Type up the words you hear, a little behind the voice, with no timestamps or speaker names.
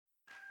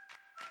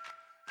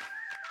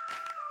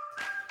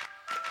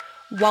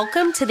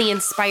Welcome to the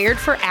Inspired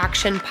for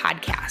Action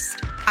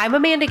podcast. I'm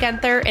Amanda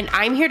Genther, and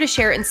I'm here to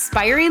share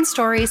inspiring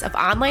stories of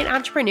online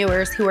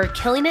entrepreneurs who are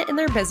killing it in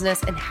their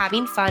business and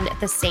having fun at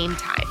the same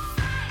time.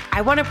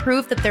 I want to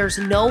prove that there's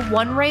no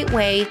one right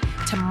way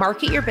to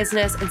market your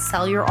business and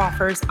sell your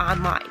offers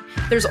online.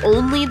 There's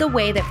only the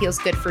way that feels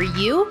good for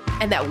you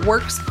and that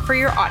works for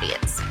your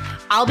audience.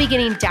 I'll be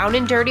getting down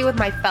and dirty with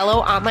my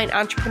fellow online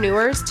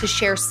entrepreneurs to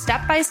share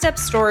step-by-step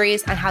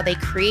stories on how they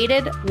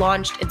created,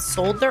 launched, and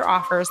sold their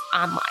offers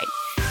online.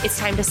 It's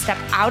time to step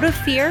out of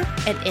fear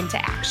and into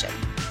action.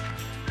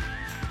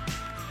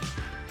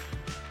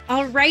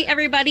 All right,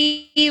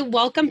 everybody.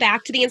 Welcome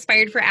back to the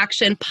Inspired for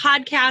Action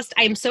podcast.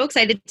 I'm so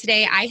excited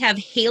today. I have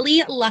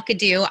Haley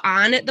Luckadoo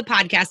on the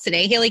podcast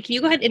today. Haley, can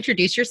you go ahead and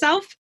introduce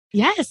yourself?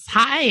 Yes.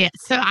 Hi.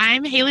 So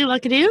I'm Haley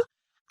Luckadoo.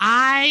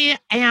 I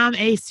am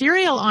a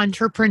serial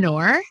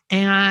entrepreneur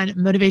and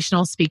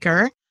motivational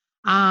speaker,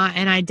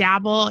 and I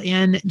dabble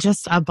in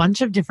just a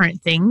bunch of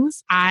different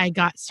things. I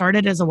got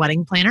started as a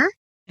wedding planner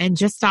and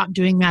just stopped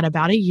doing that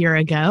about a year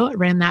ago. I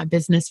ran that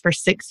business for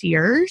 6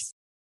 years.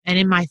 And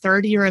in my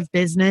third year of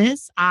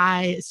business,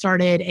 I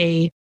started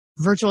a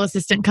virtual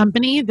assistant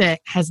company that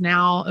has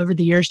now, over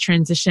the years,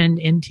 transitioned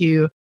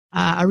into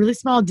a really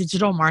small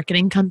digital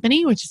marketing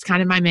company, which is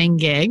kind of my main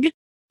gig.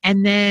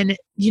 And then,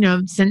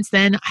 since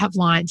then, have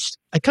launched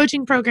a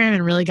coaching program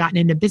and really gotten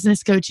into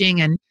business coaching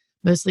and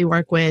mostly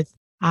work with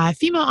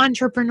female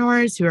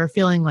entrepreneurs who are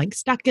feeling like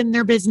stuck in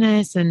their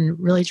business and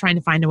really trying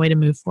to find a way to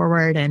move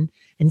forward and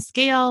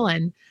scale.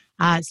 And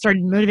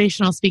started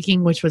motivational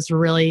speaking, which was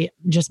really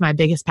just my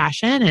biggest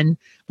passion, and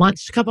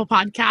launched a couple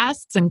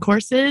podcasts and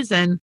courses.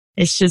 And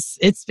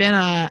it's been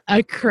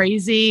a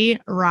crazy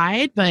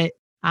ride, but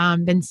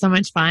been so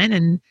much fun.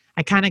 And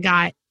I kind of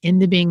got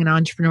into being an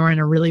entrepreneur in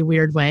a really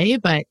weird way,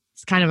 but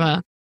it's kind of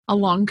a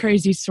long,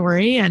 crazy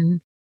story.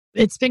 And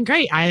it's been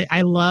great.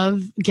 I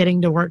love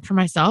getting to work for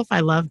myself. I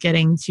love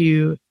getting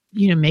to,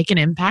 make an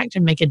impact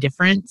and make a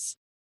difference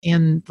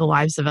in the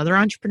lives of other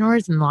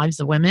entrepreneurs and the lives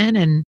of women.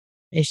 And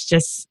it's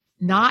just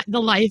not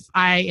the life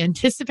I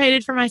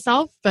anticipated for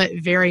myself, but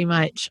very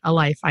much a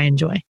life I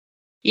enjoy.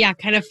 Yeah,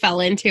 kind of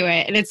fell into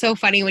it. And it's so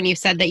funny when you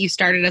said that you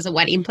started as a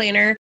wedding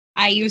planner.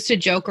 I used to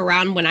joke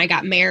around when I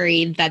got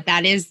married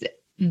that is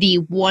the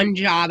one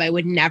job I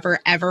would never,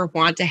 ever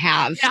want to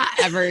have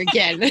ever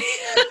again.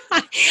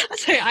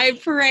 So I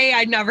pray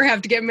I never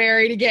have to get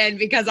married again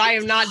because I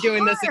am not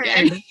doing this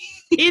again.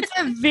 It's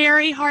a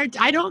very hard,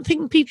 I don't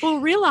think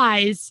people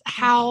realize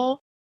how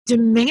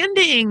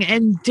demanding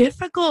and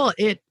difficult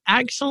it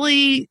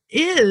actually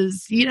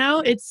is.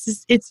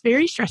 It's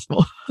very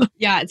stressful.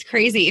 Yeah, it's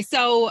crazy.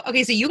 So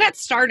you got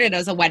started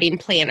as a wedding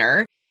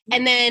planner.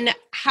 And then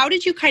how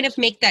did you kind of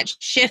make that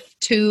shift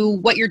to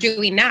what you're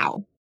doing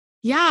now?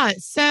 Yeah.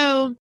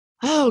 So,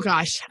 oh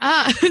gosh.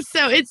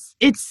 So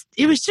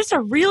it was just a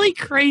really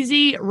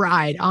crazy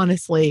ride,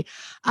 honestly.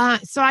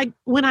 So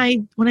when I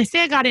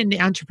say I got into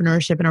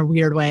entrepreneurship in a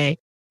weird way,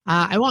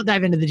 I won't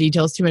dive into the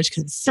details too much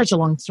because it's such a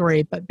long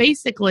story, but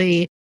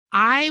basically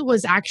I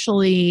was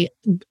actually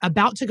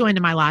about to go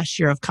into my last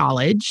year of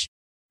college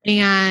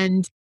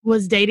and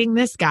was dating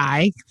this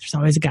guy. There's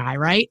always a guy,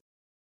 right?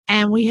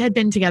 And we had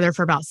been together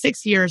for about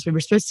 6 years. We were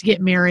supposed to get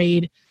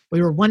married.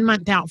 We were 1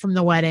 month out from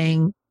the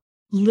wedding,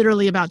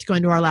 literally about to go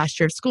into our last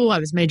year of school. I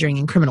was majoring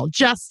in criminal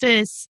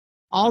justice,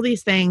 all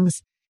these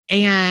things.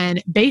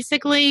 And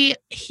basically,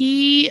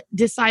 he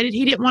decided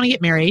he didn't want to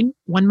get married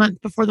 1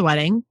 month before the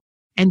wedding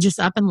and just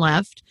up and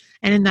left.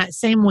 And in that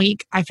same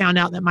week, I found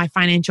out that my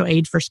financial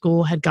aid for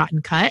school had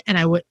gotten cut and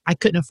I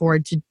couldn't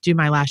afford to do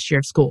my last year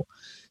of school.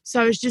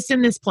 So I was just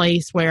in this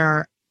place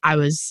where I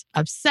was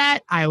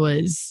upset, I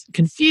was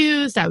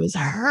confused, I was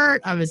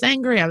hurt, I was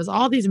angry, I was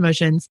all these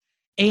emotions,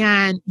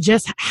 and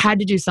just had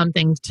to do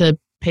something to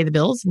pay the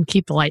bills and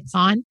keep the lights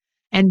on,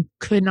 and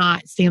could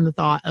not stand the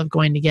thought of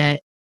going to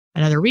get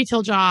another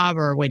retail job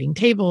or waiting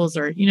tables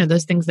or,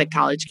 those things that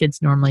college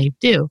kids normally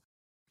do.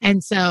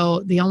 And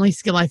so the only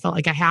skill I felt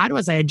like I had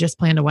was I had just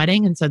planned a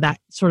wedding. And so that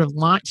sort of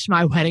launched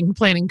my wedding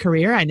planning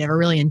career. I never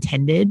really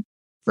intended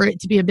for it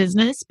to be a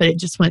business, but it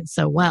just went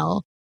so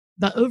well.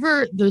 But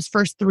over those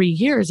first 3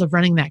 years of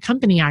running that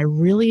company, I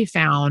really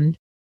found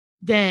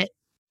that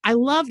I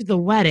loved the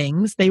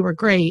weddings. They were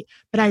great,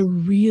 but I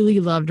really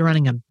loved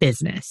running a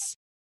business.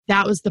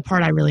 That was the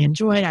part I really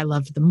enjoyed. I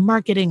loved the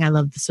marketing. I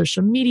loved the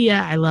social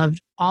media. I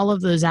loved all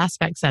of those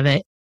aspects of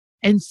it.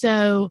 And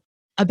so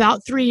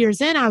about 3 years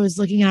in, I was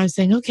looking and I was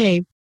saying,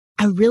 okay,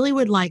 I really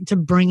would like to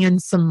bring in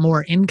some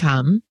more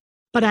income,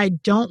 but I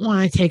don't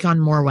want to take on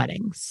more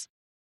weddings.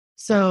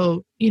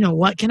 So,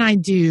 what can I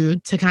do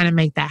to kind of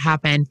make that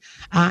happen?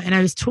 And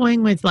I was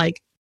toying with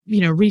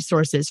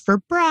resources for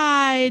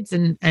brides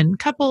and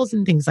couples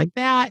and things like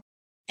that.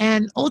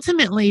 And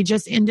ultimately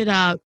just ended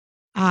up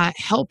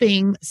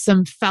helping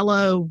some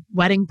fellow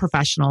wedding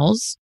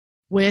professionals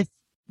with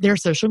their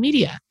social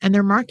media and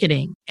their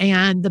marketing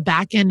and the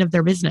back end of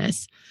their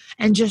business,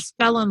 and just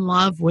fell in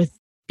love with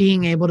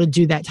being able to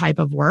do that type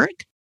of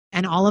work.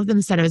 And all of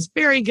them said I was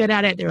very good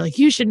at it. They were like,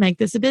 you should make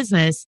this a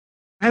business.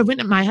 I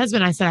went to my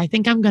husband, I said, I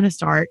think I'm going to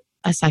start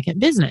a second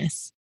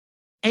business.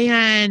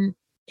 And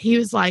he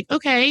was like,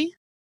 okay,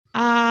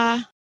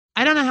 I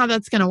don't know how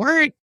that's going to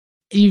work.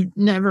 You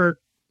never,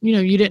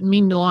 you didn't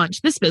mean to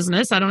launch this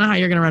business. I don't know how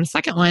you're going to run a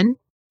second one.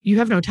 You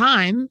have no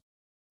time.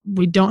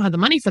 We don't have the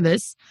money for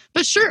this,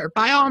 but sure,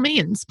 by all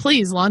means,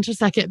 please launch a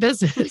second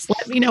business.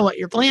 Let me know what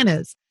your plan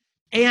is.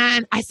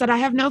 And I said, I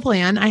have no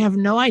plan. I have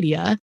no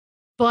idea,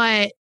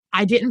 but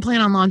I didn't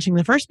plan on launching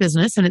the first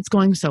business and it's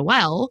going so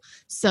well.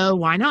 So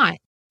why not?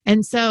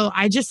 And so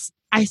I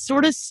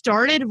sort of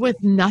started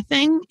with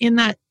nothing in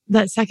that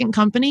second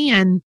company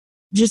and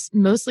just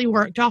mostly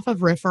worked off of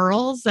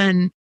referrals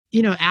and,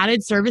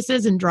 added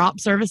services and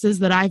dropped services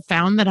that I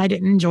found that I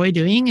didn't enjoy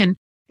doing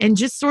and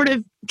just sort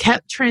of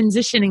kept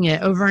transitioning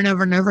it over and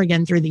over and over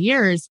again through the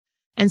years.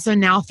 And so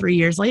now 3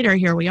 years later,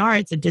 here we are.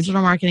 It's a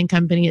digital marketing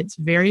company. It's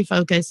very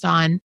focused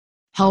on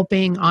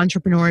helping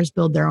entrepreneurs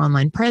build their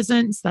online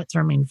presence. That's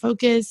our main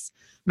focus.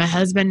 My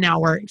husband now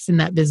works in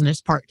that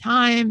business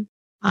part-time.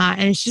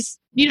 And it's just,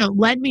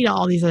 led me to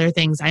all these other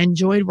things. I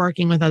enjoyed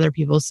working with other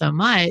people so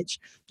much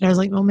that I was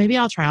like, well, maybe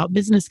I'll try out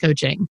business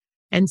coaching.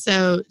 And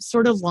so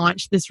sort of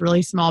launched this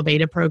really small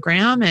beta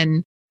program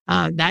and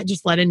that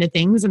just led into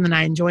things. And then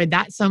I enjoyed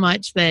that so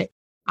much that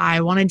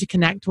I wanted to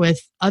connect with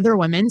other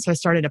women. So I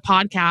started a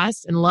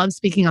podcast and loved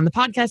speaking on the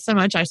podcast so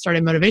much. I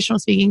started motivational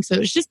speaking. So it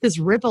was just this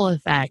ripple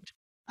effect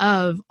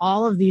of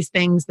all of these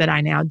things that I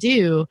now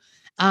do.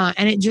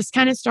 And it just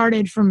kind of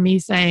started from me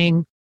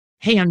saying,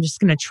 hey, I'm just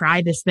going to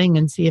try this thing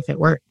and see if it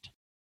worked.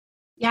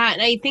 Yeah.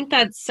 And I think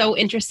that's so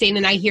interesting.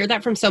 And I hear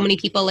that from so many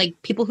people, like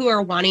people who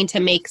are wanting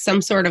to make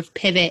some sort of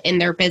pivot in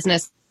their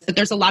business, that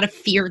there's a lot of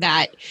fear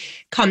that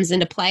comes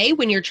into play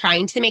when you're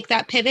trying to make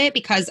that pivot,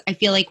 because I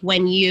feel like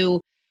when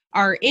you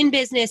are in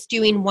business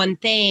doing one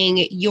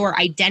thing, your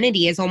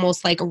identity is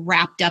almost like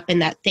wrapped up in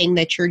that thing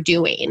that you're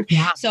doing.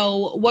 Yeah.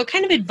 So what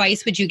kind of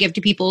advice would you give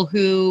to people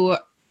who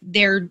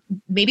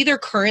maybe they're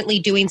currently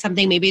doing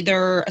something, maybe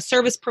they're a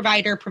service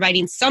provider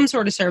providing some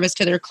sort of service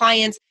to their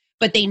clients,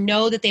 but they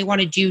know that they want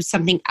to do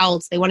something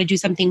else. They want to do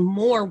something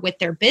more with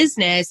their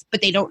business,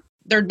 but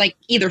they're like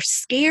either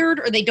scared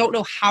or they don't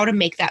know how to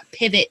make that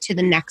pivot to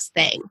the next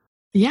thing.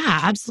 Yeah,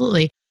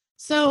 absolutely.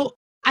 So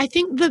I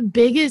think the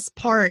biggest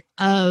part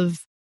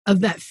of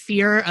that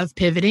fear of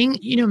pivoting,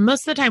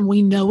 most of the time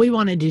we know we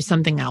want to do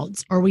something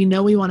else or we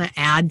know we want to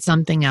add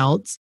something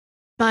else,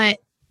 but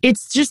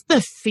it's just the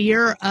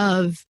fear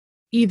of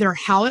either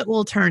how it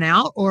will turn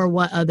out or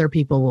what other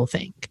people will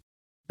think.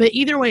 But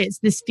either way, it's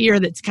this fear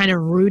that's kind of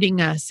rooting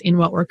us in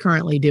what we're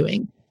currently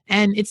doing.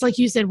 And it's like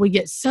you said, we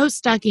get so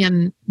stuck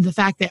in the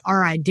fact that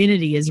our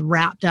identity is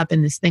wrapped up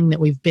in this thing that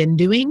we've been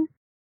doing.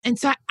 And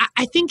so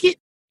I think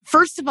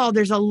first of all,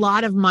 there's a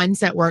lot of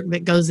mindset work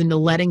that goes into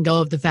letting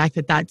go of the fact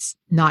that that's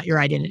not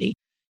your identity.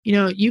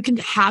 You can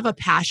have a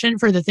passion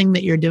for the thing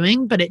that you're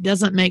doing, but it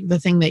doesn't make the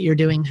thing that you're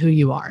doing who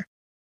you are.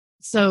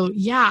 So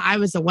yeah, I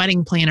was a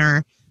wedding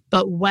planner,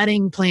 but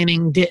wedding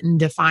planning didn't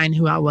define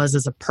who I was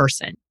as a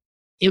person.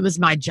 It was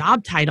my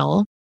job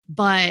title,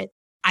 but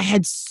I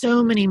had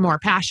so many more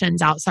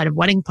passions outside of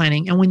wedding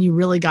planning. And when you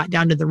really got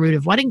down to the root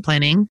of wedding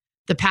planning,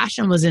 the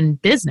passion was in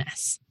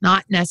business,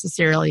 not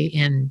necessarily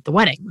in the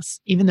weddings,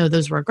 even though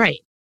those were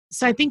great.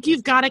 So I think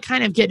you've got to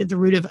kind of get to the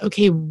root of,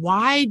 okay,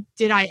 why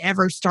did I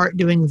ever start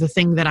doing the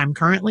thing that I'm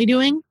currently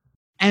doing?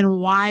 And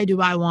why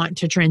do I want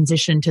to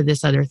transition to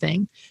this other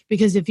thing?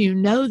 Because if you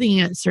know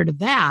the answer to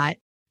that,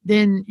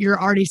 then you're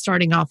already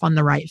starting off on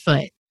the right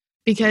foot.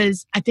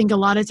 Because I think a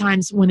lot of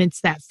times when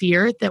it's that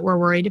fear that we're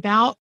worried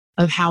about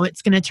of how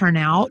it's going to turn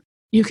out,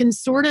 you can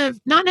sort of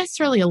not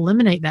necessarily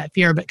eliminate that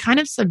fear, but kind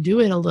of subdue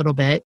it a little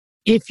bit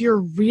if you're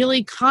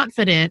really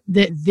confident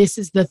that this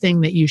is the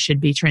thing that you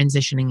should be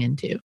transitioning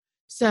into.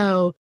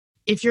 So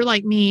if you're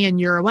like me and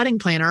you're a wedding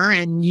planner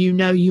and you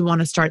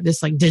want to start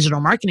this like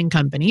digital marketing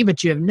company,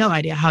 but you have no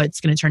idea how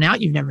it's going to turn out,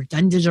 you've never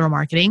done digital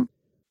marketing.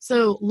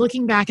 So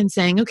looking back and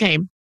saying, okay,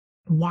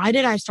 why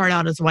did I start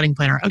out as a wedding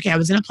planner? Okay, I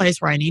was in a place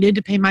where I needed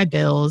to pay my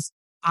bills.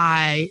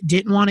 I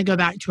didn't want to go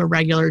back to a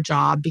regular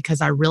job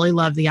because I really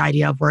love the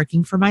idea of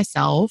working for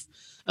myself.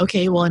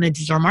 Okay, well, in a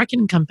digital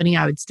marketing company,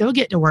 I would still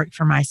get to work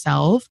for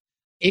myself.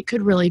 It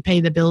could really pay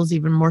the bills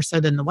even more so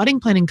than the wedding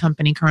planning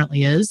company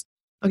currently is.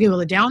 Okay, well,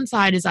 the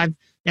downside is I've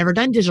never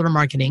done digital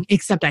marketing,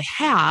 except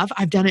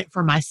I've done it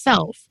for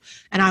myself.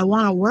 And I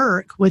want to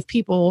work with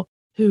people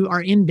who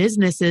are in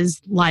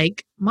businesses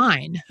like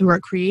mine, who are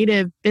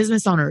creative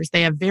business owners.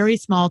 They have very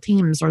small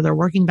teams or they're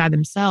working by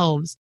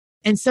themselves.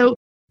 And so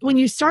when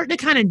you start to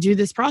kind of do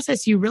this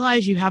process, you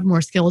realize you have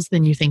more skills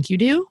than you think you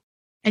do.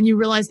 And you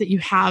realize that you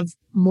have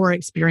more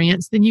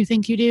experience than you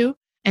think you do,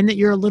 and that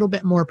you're a little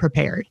bit more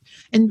prepared.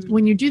 And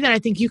when you do that, I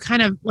think you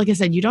kind of, like I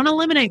said, you don't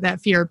eliminate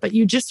that fear, but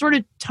you just sort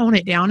of tone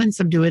it down and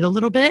subdue it a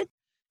little bit.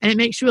 And it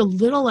makes you a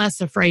little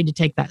less afraid to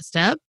take that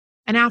step.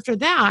 And after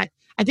that,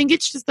 I think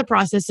it's just the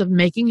process of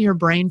making your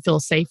brain feel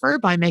safer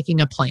by making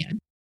a plan.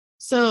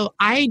 So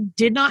I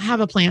did not have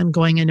a plan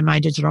going into my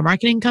digital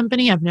marketing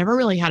company. I've never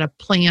really had a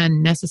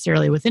plan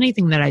necessarily with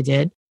anything that I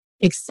did,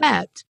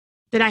 except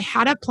that I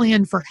had a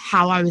plan for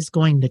how I was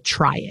going to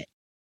try it.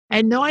 I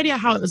had no idea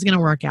how it was going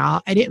to work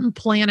out. I didn't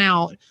plan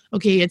out,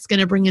 okay, it's going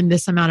to bring in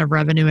this amount of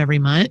revenue every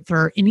month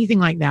or anything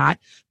like that.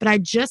 But I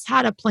just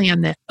had a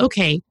plan that,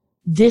 okay,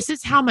 this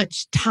is how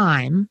much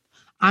time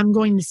I'm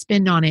going to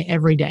spend on it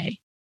every day.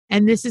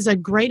 And this is a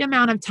great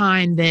amount of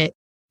time that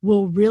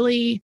will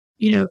really,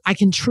 I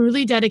can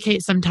truly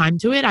dedicate some time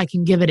to it. I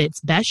can give it its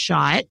best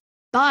shot,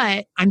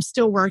 but I'm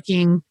still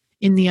working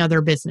in the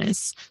other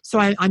business. So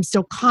I'm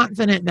still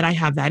confident that I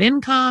have that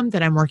income,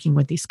 that I'm working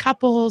with these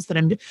couples,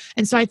 and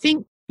so I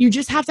think you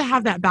just have to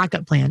have that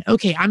backup plan.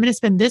 Okay, I'm going to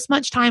spend this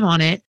much time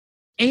on it.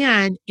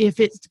 And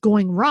if it's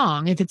going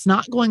wrong, if it's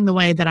not going the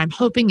way that I'm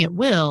hoping it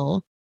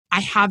will,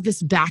 I have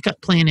this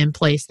backup plan in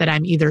place that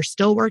I'm either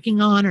still working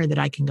on or that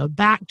I can go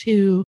back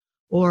to,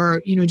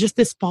 or, just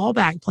this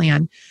fallback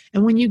plan.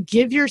 And when you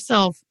give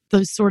yourself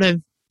those sort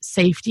of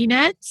safety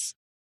nets,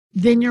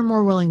 then you're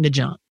more willing to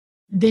jump.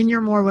 Then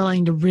you're more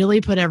willing to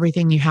really put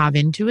everything you have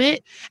into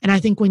it. And I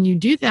think when you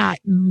do that,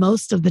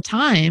 most of the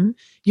time,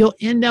 you'll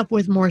end up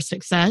with more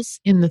success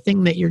in the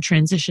thing that you're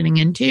transitioning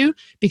into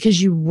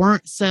because you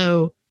weren't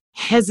so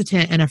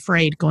hesitant and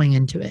afraid going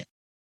into it.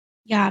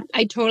 Yeah,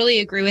 I totally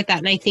agree with that.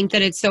 And I think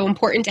that it's so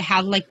important to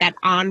have like that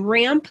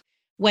on-ramp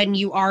when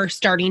you are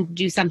starting to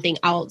do something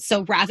else.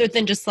 So rather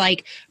than just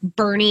like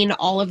burning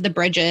all of the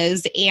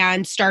bridges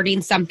and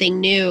starting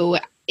something new,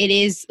 it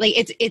is like,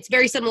 it's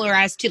very similar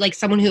as to like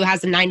someone who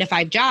has a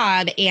 9-to-5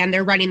 job and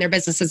they're running their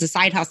business as a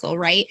side hustle,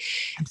 right?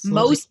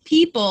 Absolutely. Most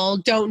people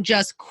don't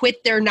just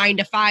quit their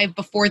 9-to-5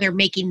 before they're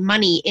making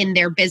money in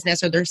their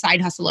business or their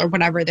side hustle or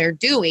whatever they're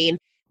doing.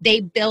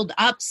 They build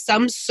up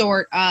some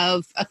sort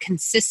of a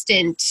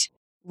consistent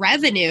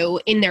revenue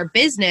in their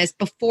business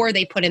before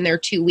they put in their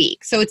 2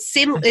 weeks. So it's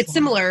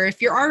similar.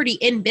 If you're already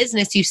in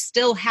business, you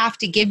still have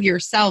to give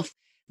yourself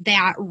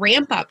that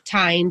ramp up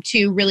time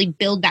to really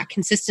build that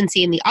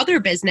consistency in the other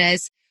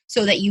business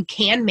so that you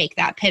can make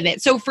that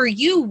pivot. So for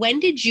you, when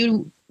did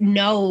you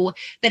know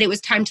that it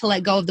was time to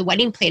let go of the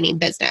wedding planning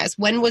business?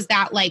 When was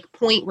that like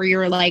point where you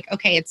were like,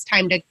 okay, it's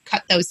time to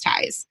cut those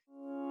ties?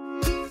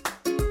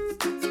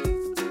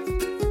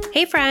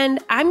 Hey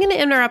friend, I'm going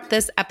to interrupt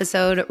this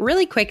episode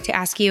really quick to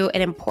ask you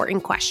an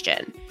important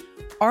question.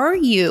 Are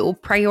you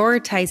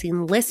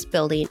prioritizing list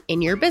building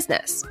in your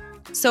business?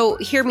 So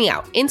hear me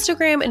out.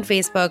 Instagram and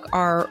Facebook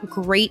are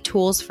great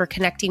tools for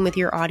connecting with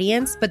your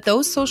audience, but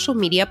those social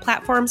media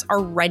platforms are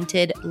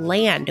rented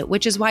land,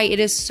 which is why it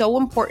is so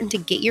important to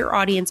get your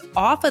audience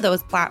off of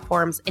those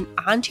platforms and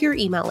onto your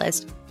email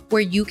list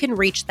where you can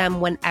reach them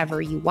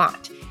whenever you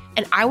want.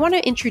 And I want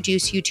to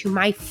introduce you to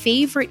my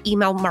favorite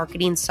email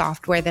marketing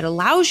software that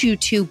allows you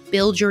to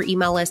build your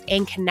email list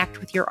and connect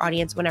with your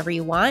audience whenever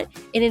you want.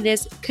 And it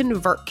is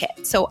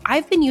ConvertKit. So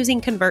I've been using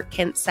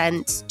ConvertKit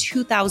since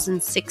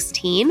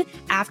 2016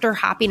 after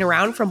hopping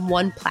around from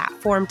one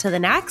platform to the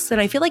next. And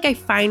I feel like I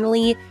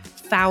finally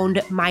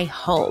found my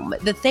home.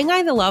 The thing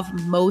I love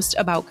most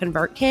about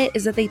ConvertKit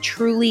is that they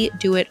truly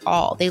do it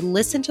all. They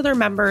listen to their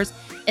members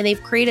and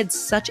they've created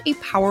such a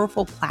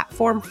powerful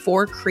platform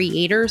for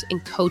creators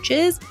and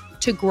coaches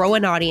to grow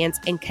an audience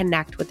and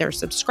connect with their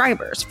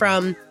subscribers.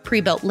 From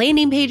pre-built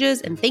landing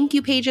pages and thank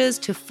you pages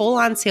to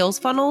full-on sales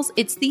funnels,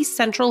 it's the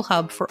central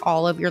hub for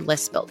all of your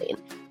list building.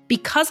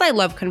 Because I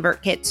love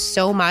ConvertKit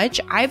so much,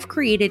 I've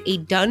created a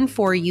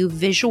done-for-you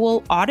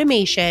visual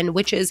automation,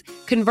 which is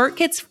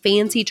ConvertKit's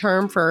fancy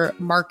term for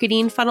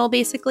marketing funnel,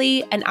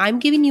 basically, and I'm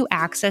giving you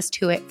access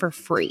to it for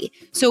free.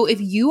 So if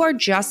you are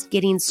just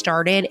getting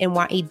started and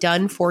want a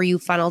done-for-you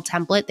funnel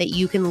template that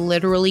you can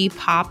literally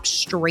pop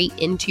straight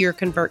into your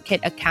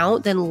ConvertKit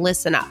account, then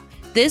listen up.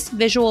 This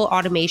visual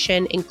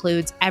automation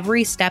includes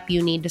every step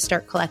you need to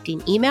start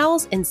collecting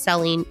emails and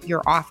selling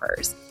your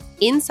offers.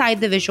 Inside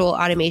the visual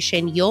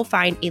automation, you'll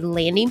find a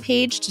landing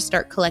page to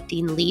start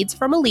collecting leads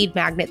from a lead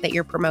magnet that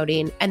you're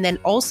promoting, and then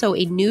also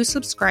a new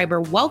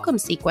subscriber welcome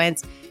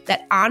sequence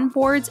that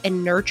onboards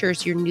and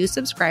nurtures your new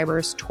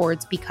subscribers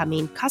towards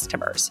becoming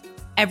customers.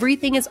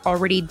 Everything is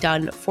already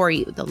done for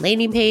you: the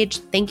landing page,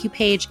 thank you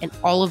page, and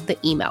all of the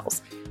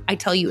emails. I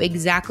tell you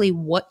exactly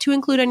what to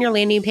include on your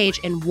landing page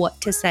and what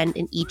to send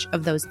in each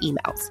of those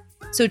emails.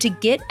 So to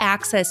get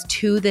access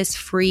to this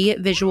free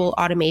visual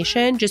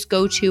automation, just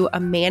go to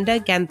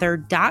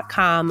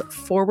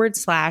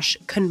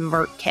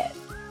amandagenther.com/ConvertKit.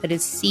 That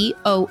is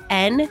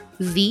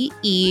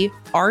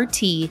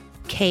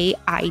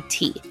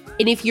ConvertKit.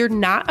 And if you're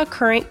not a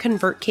current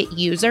ConvertKit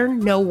user,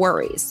 no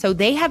worries. So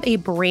they have a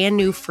brand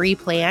new free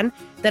plan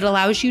that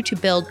allows you to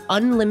build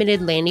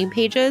unlimited landing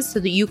pages so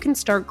that you can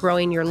start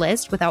growing your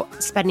list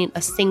without spending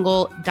a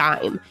single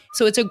dime.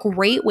 So it's a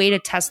great way to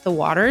test the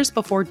waters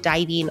before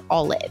diving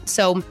all in.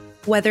 So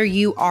whether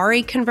you are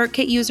a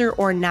ConvertKit user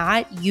or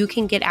not, you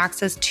can get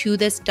access to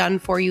this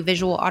done-for-you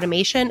visual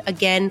automation.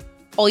 Again,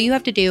 all you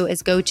have to do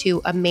is go to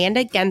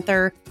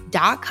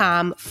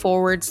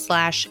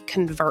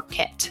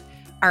amandagenther.com/ConvertKit.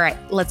 All right,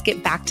 let's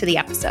get back to the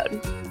episode.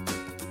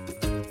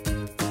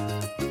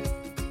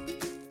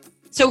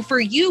 So for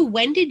you,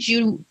 when did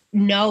you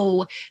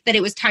know that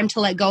it was time to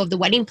let go of the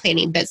wedding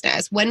planning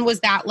business? When was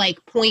that like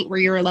point where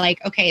you were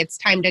like, okay, it's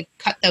time to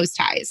cut those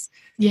ties?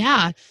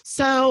 Yeah.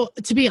 So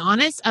to be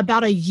honest,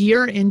 about a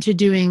year into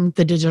doing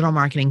the digital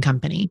marketing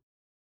company.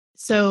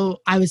 So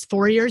I was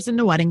 4 years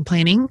into wedding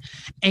planning,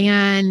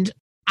 and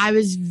I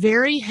was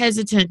very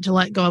hesitant to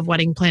let go of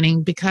wedding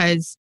planning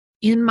because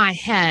in my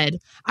head,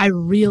 I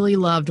really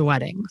loved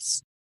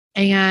weddings.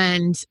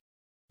 And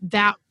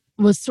that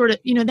was sort of,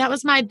 that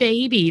was my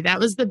baby. That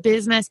was the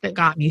business that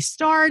got me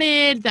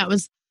started. That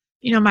was,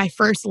 my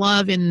first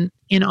love in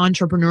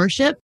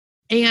entrepreneurship.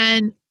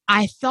 And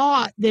I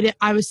thought that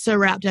I was so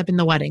wrapped up in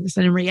the weddings.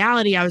 And in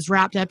reality, I was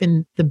wrapped up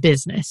in the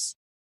business.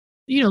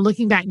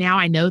 Looking back now,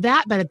 I know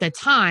that. But at the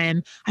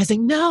time, I was like,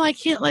 no, I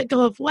can't let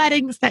go of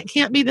weddings. That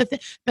can't be the thing.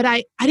 But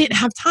I didn't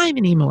have time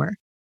anymore.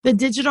 The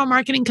digital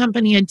marketing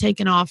company had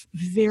taken off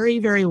very,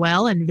 very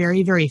well and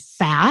very, very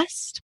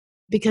fast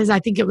because I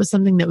think it was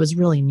something that was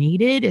really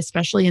needed,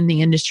 especially in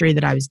the industry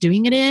that I was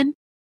doing it in.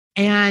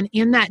 And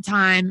in that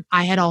time,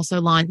 I had also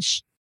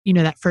launched,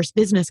 that first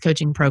business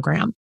coaching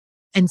program.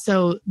 And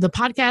so the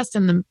podcast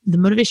and the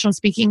motivational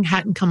speaking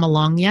hadn't come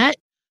along yet,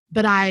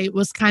 but I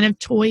was kind of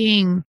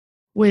toying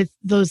with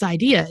those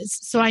ideas.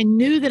 So I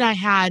knew that I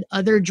had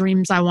other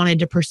dreams I wanted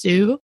to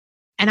pursue.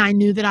 And I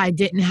knew that I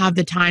didn't have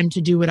the time to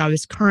do what I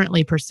was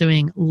currently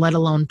pursuing, let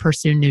alone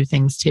pursue new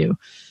things too.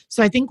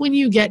 So I think when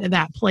you get to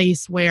that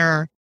place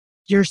where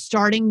you're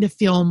starting to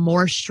feel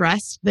more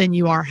stressed than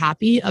you are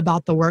happy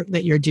about the work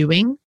that you're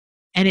doing,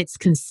 and it's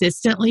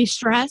consistently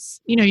stress,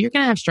 you're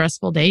going to have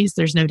stressful days.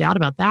 There's no doubt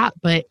about that.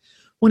 But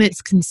when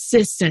it's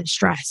consistent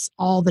stress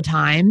all the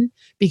time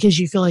because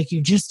you feel like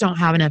you just don't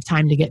have enough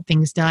time to get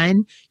things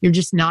done, you're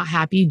just not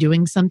happy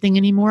doing something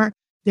anymore,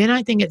 then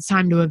I think it's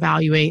time to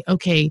evaluate,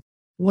 okay,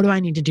 what do I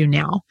need to do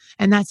now?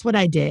 And that's what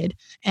I did.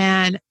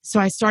 And so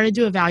I started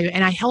to evaluate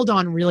and I held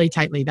on really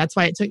tightly. That's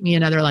why it took me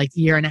another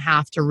year and a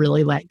half to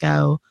really let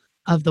go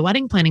of the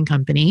wedding planning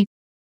company.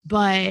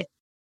 But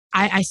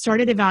I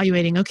started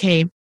evaluating,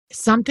 okay,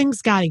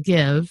 something's got to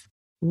give.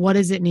 What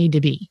does it need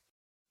to be?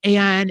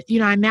 And,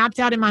 I mapped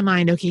out in my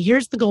mind, okay,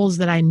 here's the goals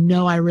that I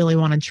know I really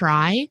want to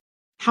try.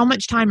 How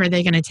much time are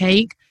they going to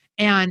take?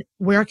 And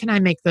where can I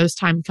make those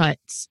time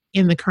cuts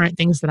in the current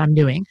things that I'm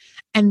doing?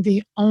 And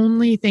the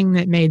only thing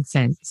that made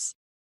sense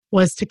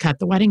was to cut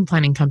the wedding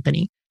planning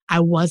company.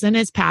 I wasn't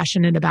as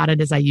passionate about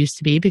it as I used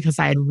to be because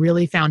I had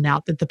really found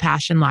out that the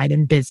passion lied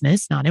in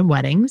business, not in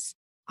weddings.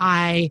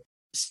 I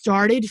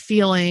started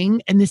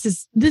feeling, and this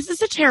is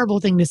a terrible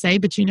thing to say,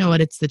 but you know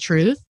what? It's the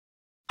truth.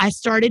 I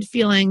started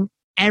feeling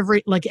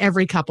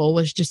every couple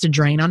was just a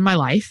drain on my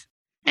life.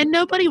 And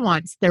nobody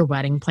wants their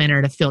wedding planner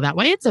to feel that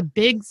way. It's a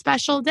big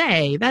special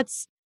day.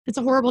 It's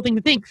a horrible thing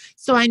to think.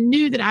 So I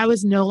knew that I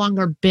was no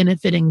longer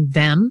benefiting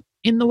them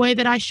in the way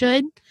that I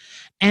should.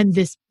 And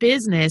this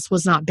business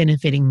was not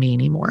benefiting me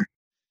anymore.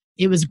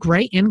 It was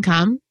great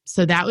income.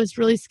 So that was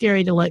really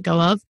scary to let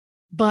go of.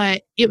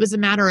 But it was a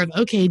matter of,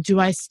 okay, do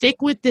I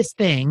stick with this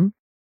thing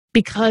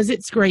because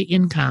it's great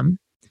income?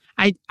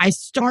 I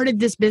started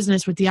this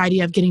business with the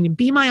idea of getting to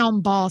be my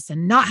own boss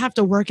and not have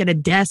to work at a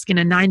desk in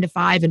a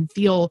 9-to-5 and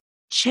feel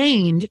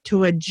chained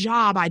to a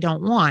job I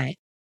don't want.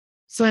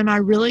 So am I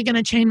really going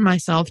to chain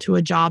myself to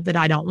a job that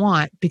I don't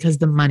want because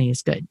the money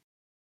is good?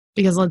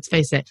 Because let's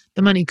face it,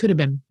 the money could have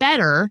been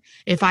better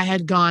if I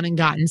had gone and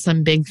gotten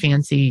some big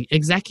fancy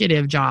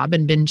executive job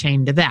and been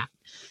chained to that.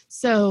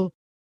 So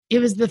it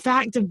was the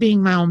fact of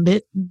being my own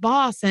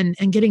boss and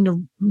getting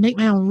to make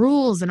my own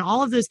rules and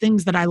all of those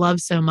things that I love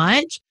so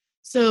much.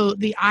 So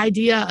the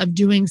idea of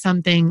doing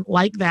something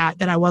like that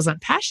I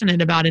wasn't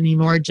passionate about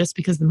anymore just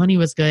because the money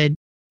was good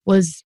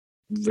was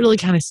really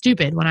kind of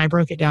stupid when I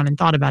broke it down and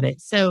thought about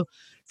it. So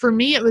for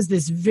me, it was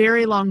this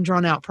very long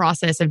drawn out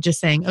process of just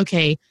saying,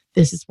 okay,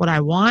 this is what I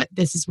want.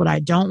 This is what I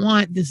don't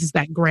want. This is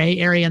that gray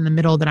area in the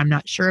middle that I'm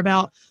not sure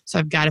about. So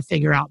I've got to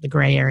figure out the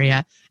gray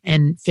area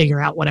and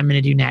figure out what I'm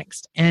going to do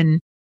next.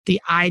 And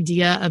the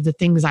idea of the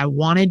things I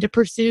wanted to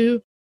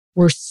pursue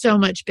were so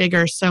much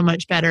bigger, so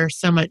much better,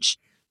 so much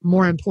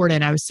more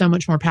important. I was so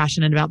much more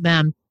passionate about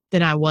them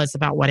than I was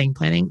about wedding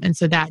planning. And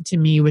so that to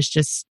me was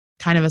just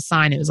kind of a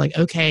sign. It was like,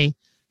 okay,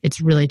 it's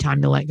really time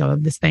to let go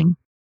of this thing.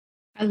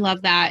 I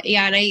love that.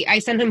 Yeah. And I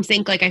sometimes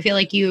think I feel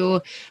like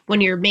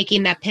when you're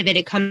making that pivot,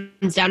 it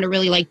comes down to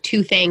really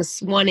two things.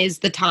 One is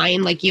the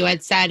time, like you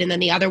had said. And then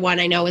the other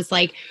one I know is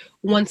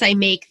once I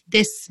make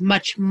this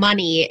much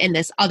money in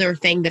this other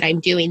thing that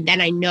I'm doing,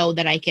 then I know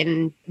that I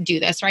can do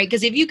this, right?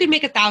 Because if you can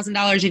make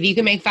 $1,000, if you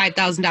can make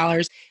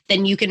 $5,000,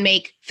 then you can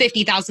make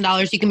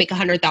 $50,000, you can make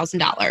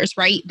 $100,000,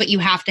 right? But you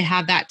have to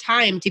have that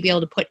time to be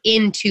able to put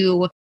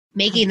into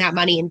making that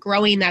money and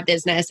growing that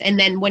business. And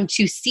then once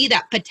you see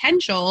that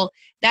potential,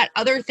 that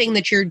other thing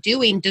that you're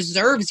doing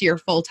deserves your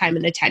full time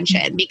and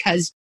attention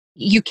because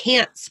you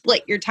can't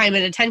split your time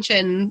and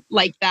attention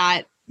like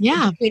that.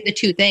 Yeah. Between the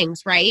two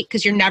things, right?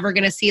 Because you're never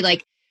going to see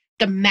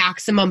the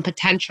maximum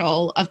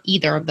potential of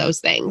either of those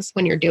things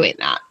when you're doing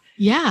that.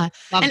 Yeah.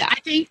 Love and that. I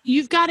think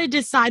you've got to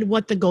decide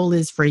what the goal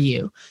is for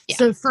you. Yeah.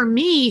 So for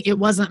me, it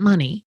wasn't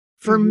money.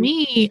 For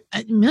me,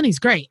 money's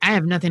great. I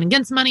have nothing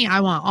against money. I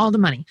want all the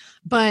money.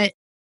 But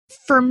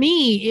for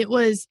me, it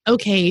was,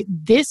 okay,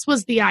 this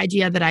was the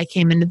idea that I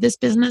came into this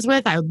business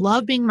with. I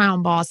love being my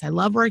own boss. I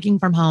love working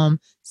from home,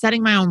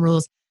 setting my own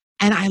rules.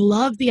 And I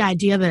love the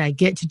idea that I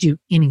get to do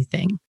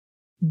anything.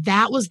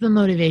 That was the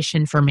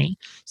motivation for me.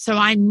 So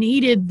I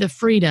needed the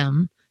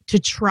freedom to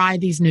try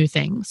these new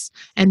things.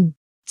 And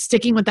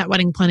sticking with that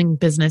wedding planning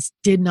business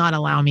did not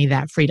allow me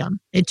that freedom.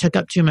 It took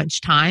up too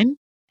much time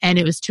and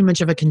it was too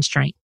much of a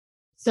constraint.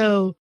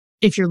 So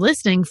if you're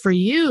listening, for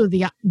you,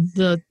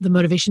 the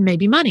motivation may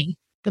be money.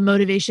 The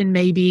motivation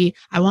may be,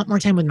 I want more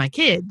time with my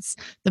kids.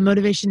 The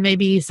motivation may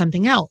be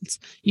something else.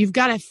 You've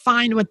got to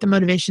find what the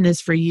motivation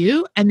is for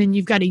you. And then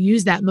you've got to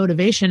use that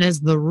motivation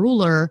as the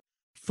ruler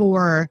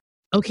for,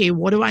 okay,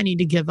 what do I need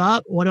to give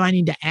up? What do I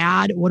need to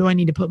add? What do I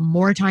need to put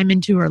more time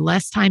into or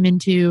less time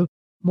into?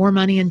 More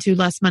money into,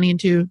 less money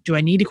into? Do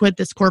I need to quit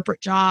this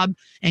corporate job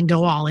and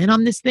go all in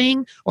on this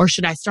thing? Or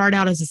should I start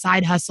out as a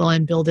side hustle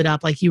and build it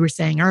up like you were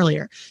saying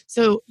earlier?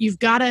 So you've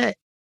got to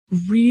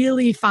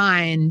really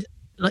find,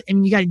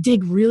 you got to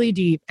dig really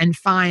deep and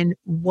find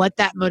what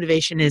that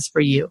motivation is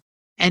for you.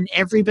 And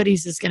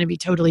everybody's is going to be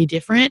totally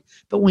different.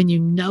 But when you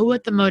know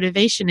what the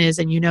motivation is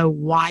and you know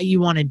why you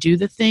want to do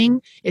the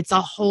thing, it's a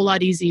whole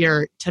lot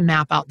easier to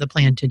map out the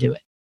plan to do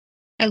it.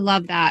 I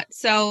love that.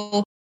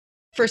 So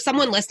for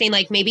someone listening,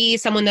 like maybe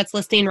someone that's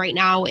listening right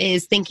now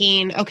is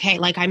thinking, okay,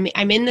 like I'm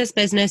in this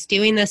business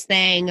doing this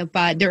thing,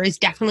 but there is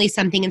definitely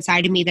something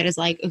inside of me that is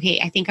like, okay,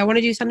 I think I want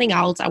to do something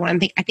else. I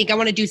think I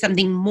want to do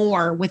something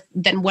more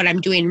than what I'm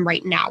doing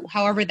right now.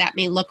 However that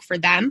may look for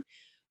them.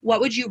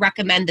 What would you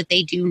recommend that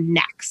they do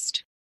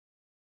next?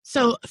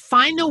 So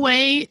find a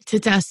way to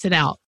test it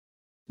out.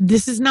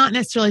 This is not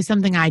necessarily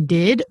something I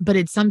did, but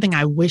it's something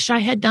I wish I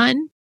had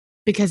done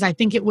because I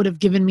think it would have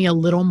given me a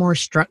little more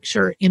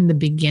structure in the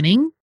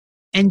beginning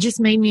and just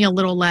made me a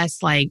little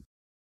less like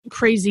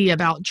crazy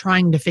about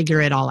trying to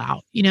figure it all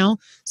out,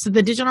 So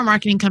the digital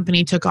marketing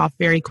company took off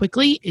very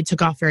quickly. It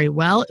took off very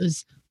well. It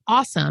was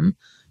awesome,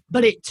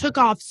 but it took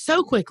off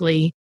so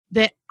quickly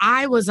that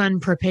I was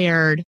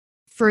unprepared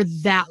for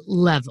that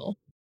level.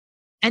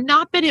 And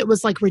not that it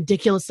was like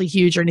ridiculously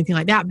huge or anything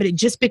like that, but it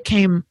just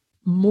became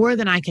more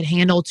than I could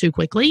handle too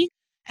quickly.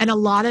 And a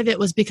lot of it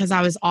was because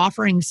I was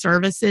offering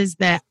services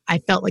that I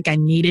felt like I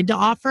needed to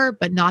offer,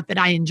 but not that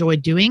I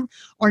enjoyed doing,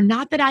 or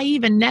not that I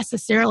even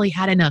necessarily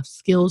had enough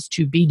skills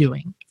to be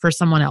doing for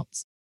someone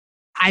else.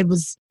 I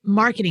was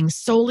marketing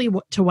solely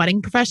to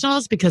wedding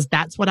professionals because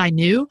that's what I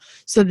knew.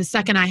 So the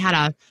second I had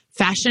a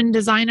fashion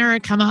designer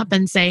come up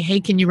and say, hey,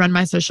 can you run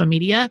my social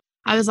media?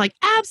 I was like,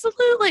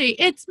 absolutely.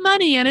 It's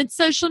money and it's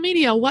social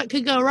media. What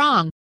could go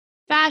wrong?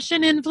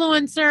 Fashion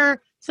influencer,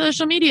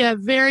 social media,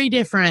 very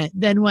different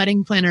than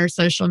wedding planner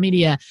social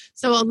media.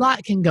 So a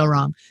lot can go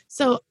wrong.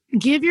 So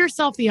give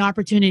yourself the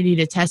opportunity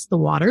to test the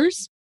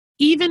waters,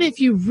 even if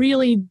you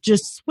really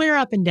just swear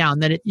up and down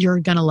that you're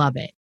going to love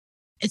it.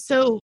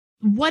 So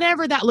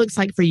whatever that looks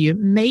like for you,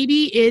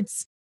 maybe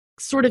it's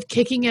sort of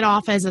kicking it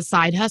off as a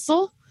side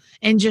hustle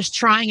and just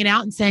trying it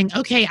out and saying,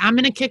 okay, I'm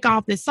going to kick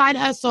off this side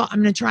hustle.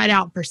 I'm going to try it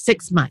out for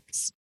 6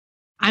 months.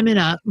 I'm going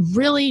to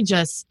really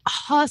just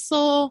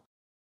hustle,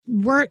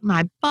 work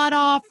my butt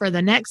off for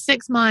the next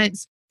 6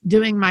 months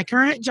doing my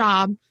current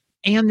job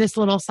and this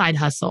little side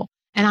hustle.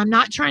 And I'm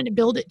not trying to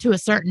build it to a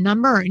certain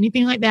number or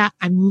anything like that.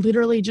 I'm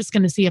literally just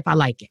going to see if I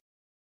like it.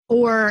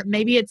 Or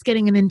maybe it's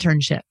getting an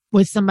internship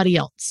with somebody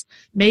else.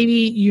 Maybe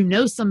you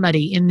know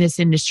somebody in this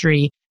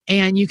industry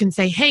and you can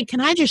say, hey,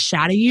 can I just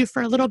shadow you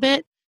for a little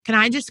bit? Can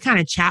I just kind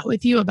of chat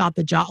with you about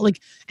the job?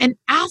 And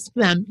ask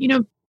them,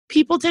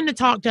 people tend to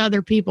talk to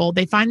other people.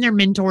 They find their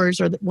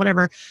mentors or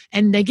whatever,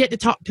 and they get to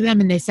talk to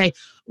them and they say,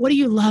 what do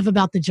you love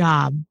about the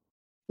job?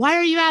 Why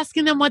are you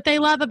asking them what they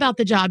love about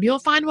the job? You'll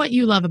find what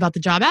you love about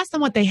the job. Ask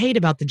them what they hate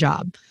about the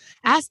job.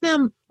 Ask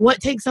them what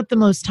takes up the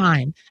most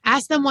time.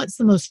 Ask them what's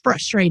the most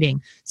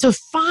frustrating. So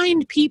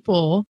find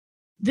people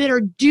that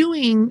are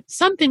doing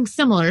something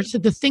similar to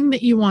the thing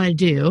that you want to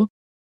do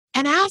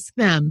and ask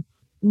them,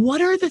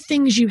 what are the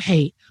things you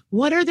hate?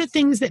 What are the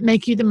things that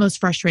make you the most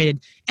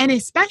frustrated? And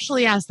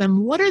especially ask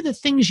them, what are the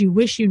things you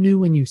wish you knew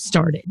when you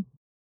started?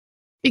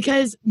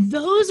 Because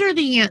those are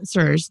the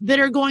answers that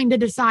are going to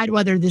decide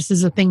whether this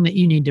is a thing that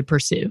you need to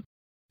pursue.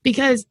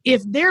 Because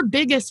if their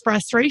biggest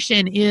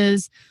frustration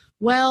is,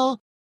 well,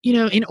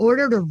 in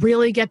order to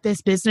really get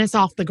this business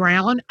off the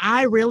ground,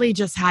 I really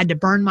just had to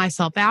burn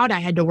myself out. I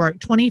had to work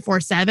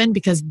 24/7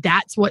 because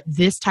that's what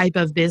this type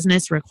of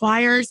business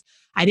requires.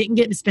 I didn't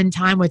get to spend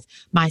time with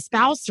my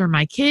spouse or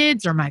my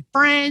kids or my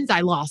friends.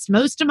 I lost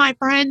most of my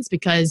friends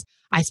because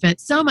I spent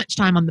so much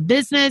time on the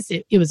business.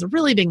 It was a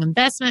really big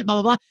investment,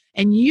 blah, blah, blah.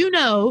 And you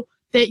know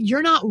that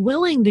you're not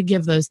willing to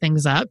give those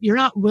things up. You're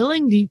not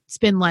willing to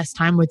spend less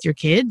time with your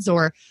kids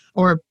or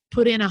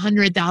put in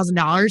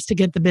 $100,000 to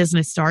get the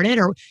business started.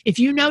 Or if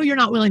you know you're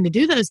not willing to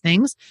do those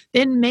things,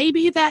 then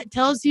maybe that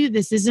tells you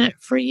this isn't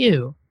for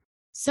you.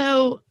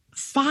 So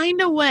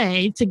find a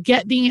way to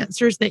get the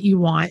answers that you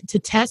want, to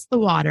test the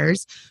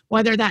waters,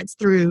 whether that's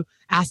through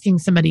asking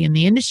somebody in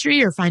the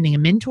industry or finding a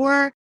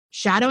mentor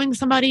shadowing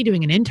somebody,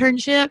 doing an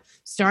internship,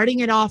 starting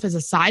it off as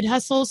a side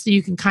hustle so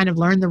you can kind of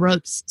learn the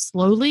ropes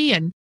slowly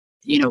and,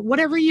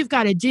 whatever you've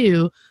got to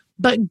do,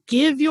 but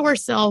give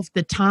yourself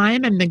the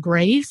time and the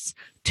grace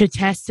to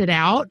test it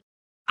out.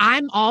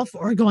 I'm all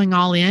for going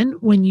all in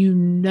when you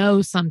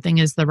know something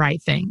is the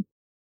right thing.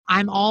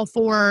 I'm all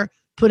for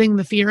putting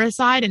the fear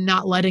aside and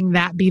not letting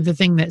that be the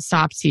thing that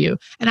stops you.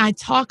 And I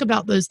talk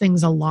about those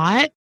things a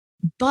lot,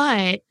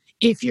 but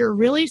if you're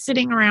really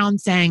sitting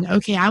around saying,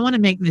 okay, I want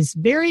to make this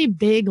very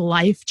big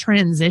life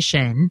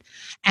transition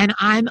and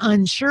I'm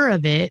unsure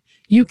of it,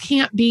 you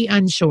can't be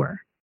unsure.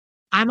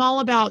 I'm all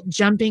about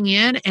jumping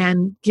in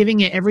and giving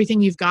it everything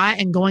you've got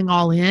and going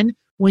all in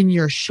when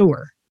you're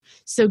sure.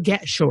 So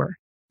get sure.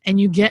 And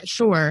you get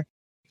sure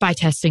by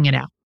testing it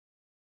out.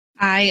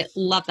 I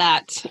love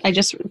that. I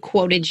just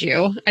quoted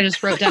you. I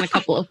just wrote down a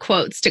couple of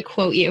quotes to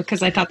quote you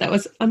because I thought that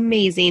was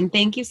amazing.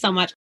 Thank you so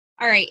much.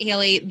 All right,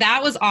 Haley,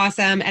 that was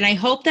awesome. And I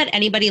hope that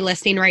anybody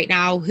listening right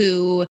now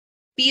who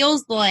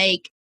feels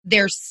like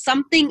there's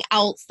something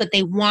else that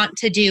they want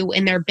to do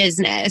in their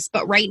business,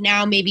 but right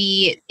now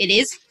maybe it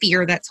is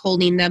fear that's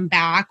holding them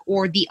back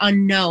or the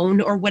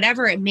unknown or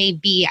whatever it may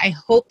be. I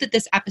hope that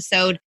this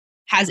episode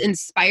has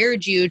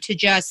inspired you to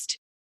just,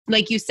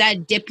 like you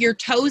said, dip your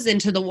toes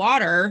into the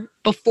water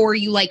before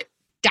you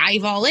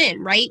dive all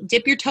in, right?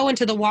 Dip your toe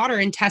into the water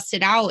and test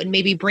it out and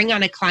maybe bring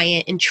on a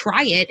client and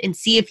try it and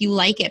see if you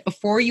like it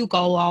before you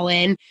go all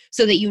in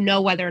so that you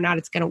know whether or not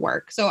it's going to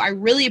work. So I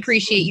really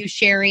appreciate you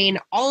sharing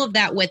all of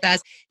that with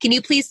us. Can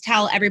you please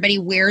tell everybody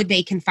where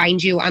they can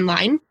find you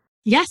online?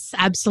 Yes,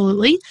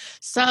 absolutely.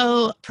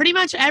 So pretty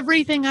much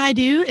everything I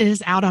do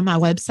is out on my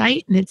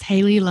website and it's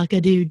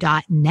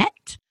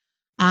HaleyLuckadoo.net.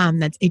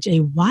 That's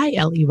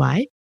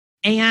HAYLEY.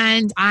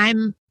 And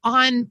I'm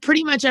on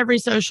pretty much every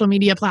social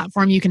media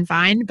platform you can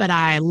find, but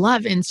I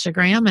love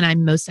Instagram and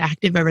I'm most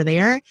active over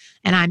there.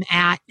 And I'm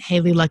at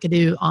Haley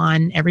Luckadoo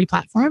on every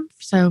platform.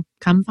 So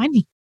come find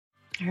me.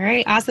 All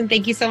right. Awesome.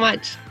 Thank you so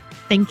much.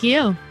 Thank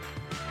you.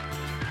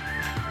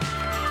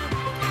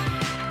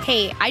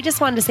 Hey, I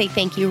just wanted to say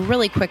thank you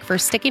really quick for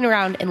sticking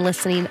around and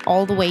listening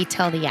all the way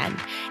till the end.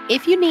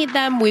 If you need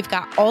them, we've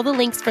got all the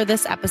links for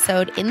this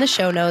episode in the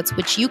show notes,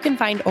 which you can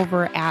find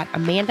over at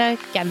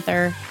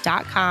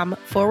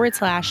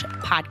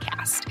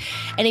amandagenther.com/podcast.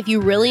 And if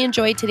you really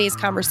enjoyed today's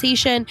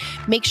conversation,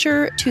 make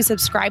sure to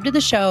subscribe to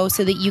the show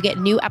so that you get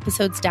new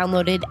episodes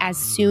downloaded as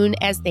soon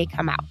as they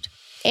come out.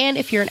 And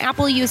if you're an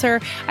Apple user,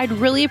 I'd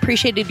really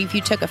appreciate it if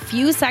you took a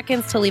few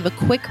seconds to leave a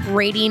quick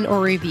rating or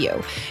review.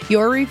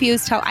 Your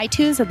reviews tell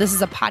iTunes that this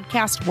is a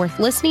podcast worth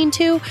listening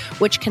to,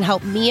 which can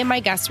help me and my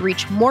guests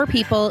reach more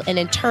people and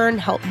in turn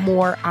help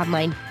more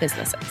online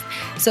businesses.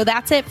 So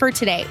that's it for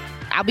today.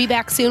 I'll be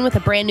back soon with a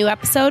brand new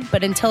episode,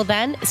 but until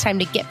then, it's time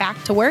to get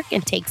back to work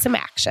and take some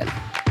action.